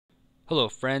Hello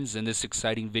friends, in this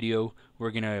exciting video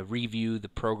we're going to review the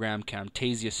program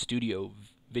Camtasia Studio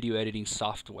video editing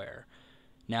software.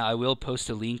 Now I will post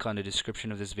a link on the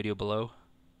description of this video below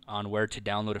on where to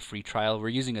download a free trial. We're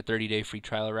using a 30-day free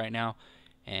trial right now,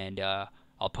 and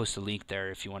I'll post a link there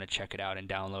if you want to check it out and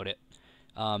download it.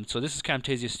 So this is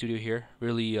Camtasia Studio here,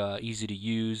 really easy to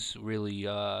use, really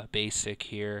basic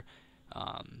here.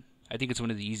 I think it's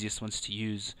one of the easiest ones to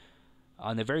use.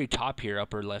 On the very top here,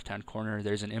 upper left hand corner,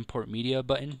 there's an import media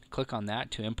button. Click on that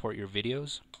to import your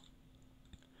videos.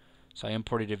 So I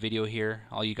imported a video here.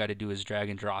 All you got to do is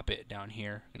drag and drop it down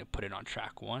here. I'm going to put it on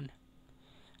track 1.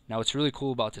 Now what's really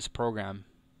cool about this program,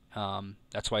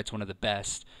 that's why it's one of the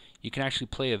best, you can actually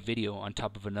play a video on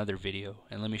top of another video,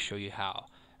 and let me show you how.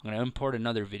 I'm going to import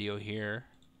another video here,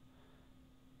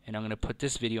 and I'm going to put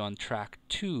this video on track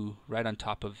 2 right on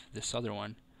top of this other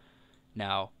one.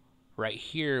 Now right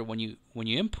here, when you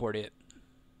import it,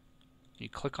 you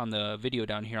click on the video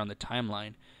down here on the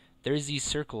timeline, there's these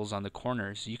circles on the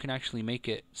corners. You can actually make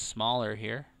it smaller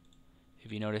here.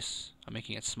 If you notice, I'm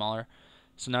making it smaller.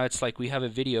 So now it's like we have a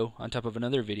video on top of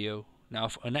another video. Now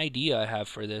if an idea I have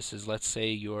for this is, let's say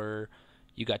you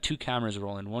got 2 cameras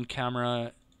rolling. One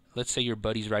camera, let's say your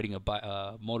buddy's riding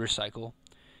a motorcycle.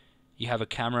 You have a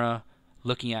camera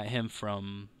looking at him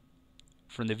from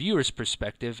the viewer's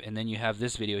perspective, and then you have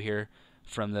this video here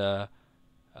from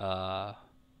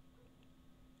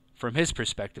his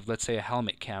perspective. Let's say a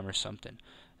helmet cam or something.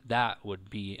 That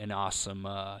would be an awesome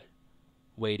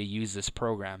way to use this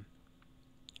program.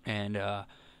 And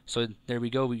so there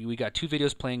we go. We got 2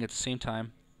 videos playing at the same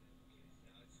time.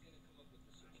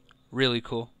 Really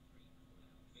cool.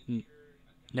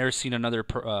 Never seen another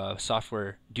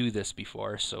software do this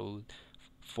before, so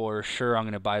for sure I'm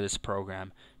going to buy this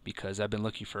program, because I've been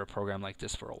looking for a program like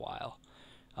this for a while.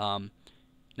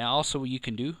 Now also what you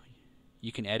can do,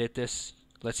 you can edit this.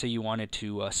 Let's say you wanted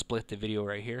to split the video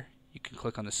right here. You can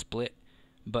click on the split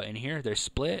button here. There's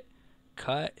split,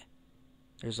 cut,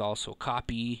 there's also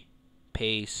copy,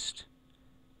 paste,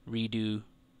 redo.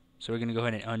 So we're going to go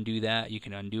ahead and undo that. You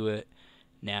can undo it.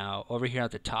 Now over here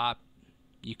at the top,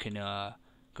 you can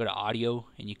go to audio,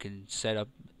 and you can set up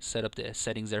the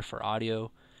settings there for audio.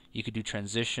 You could do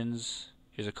transitions.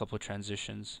 Here's a couple of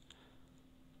transitions.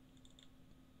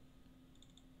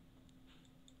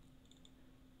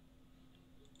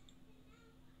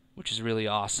 Which is really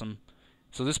awesome.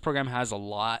 So this program has a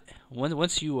lot.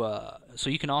 Once you so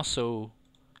you can also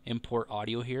import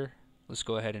audio here. Let's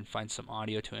go ahead and find some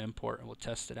audio to import, and we'll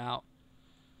test it out.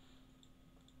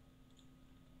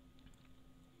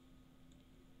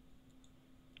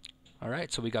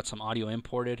 Alright, so we got some audio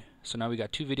imported. So now we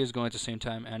got 2 videos going at the same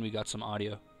time, and we got some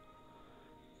audio.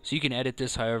 So you can edit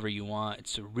this however you want.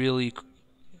 It's a really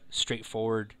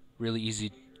straightforward, really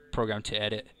easy program to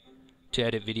edit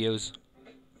videos.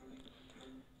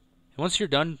 And once you're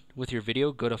done with your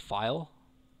video, go to File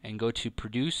and go to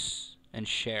Produce and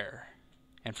Share.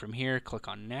 And from here, click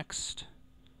on Next.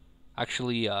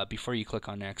 Actually, before you click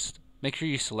on Next, make sure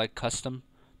you select Custom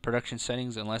Production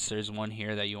Settings, unless there's one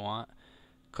here that you want.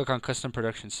 Click on Custom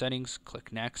Production Settings,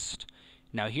 click Next.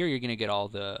 Now here you're going to get all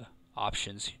the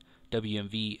options: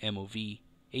 WMV, MOV,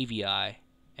 AVI,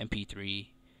 MP3.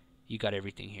 You got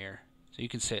everything here. So you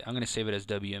can say, I'm going to save it as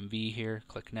WMV here,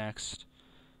 click Next.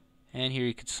 And here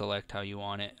you can select how you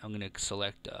want it. I'm going to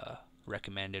select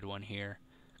recommended one here,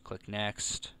 click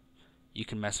Next. You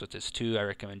can mess with this too. I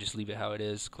recommend just leave it how it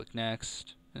is, click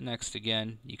Next. And Next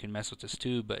again. You can mess with this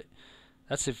too, but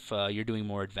that's if you're doing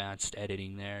more advanced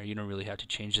editing there. You don't really have to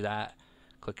change that.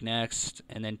 Click Next,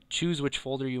 and then choose which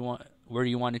folder you want, where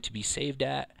you want it to be saved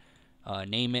at.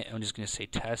 Name it. I'm just going to say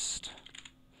Test,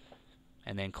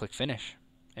 and then click Finish,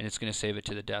 and it's going to save it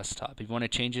to the desktop. If you want to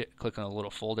change it, click on the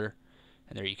little folder,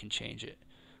 and there you can change it.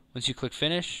 Once you click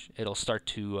Finish, it'll start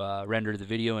to render the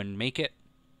video and make it.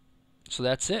 So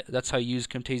that's it. That's how you use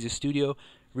Camtasia Studio.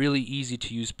 Really easy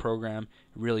to use program,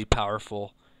 really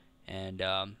powerful, and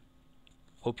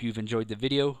hope you've enjoyed the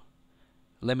video.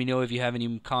 Let me know if you have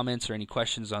any comments or any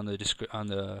questions on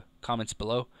the comments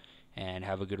below, and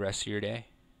have a good rest of your day.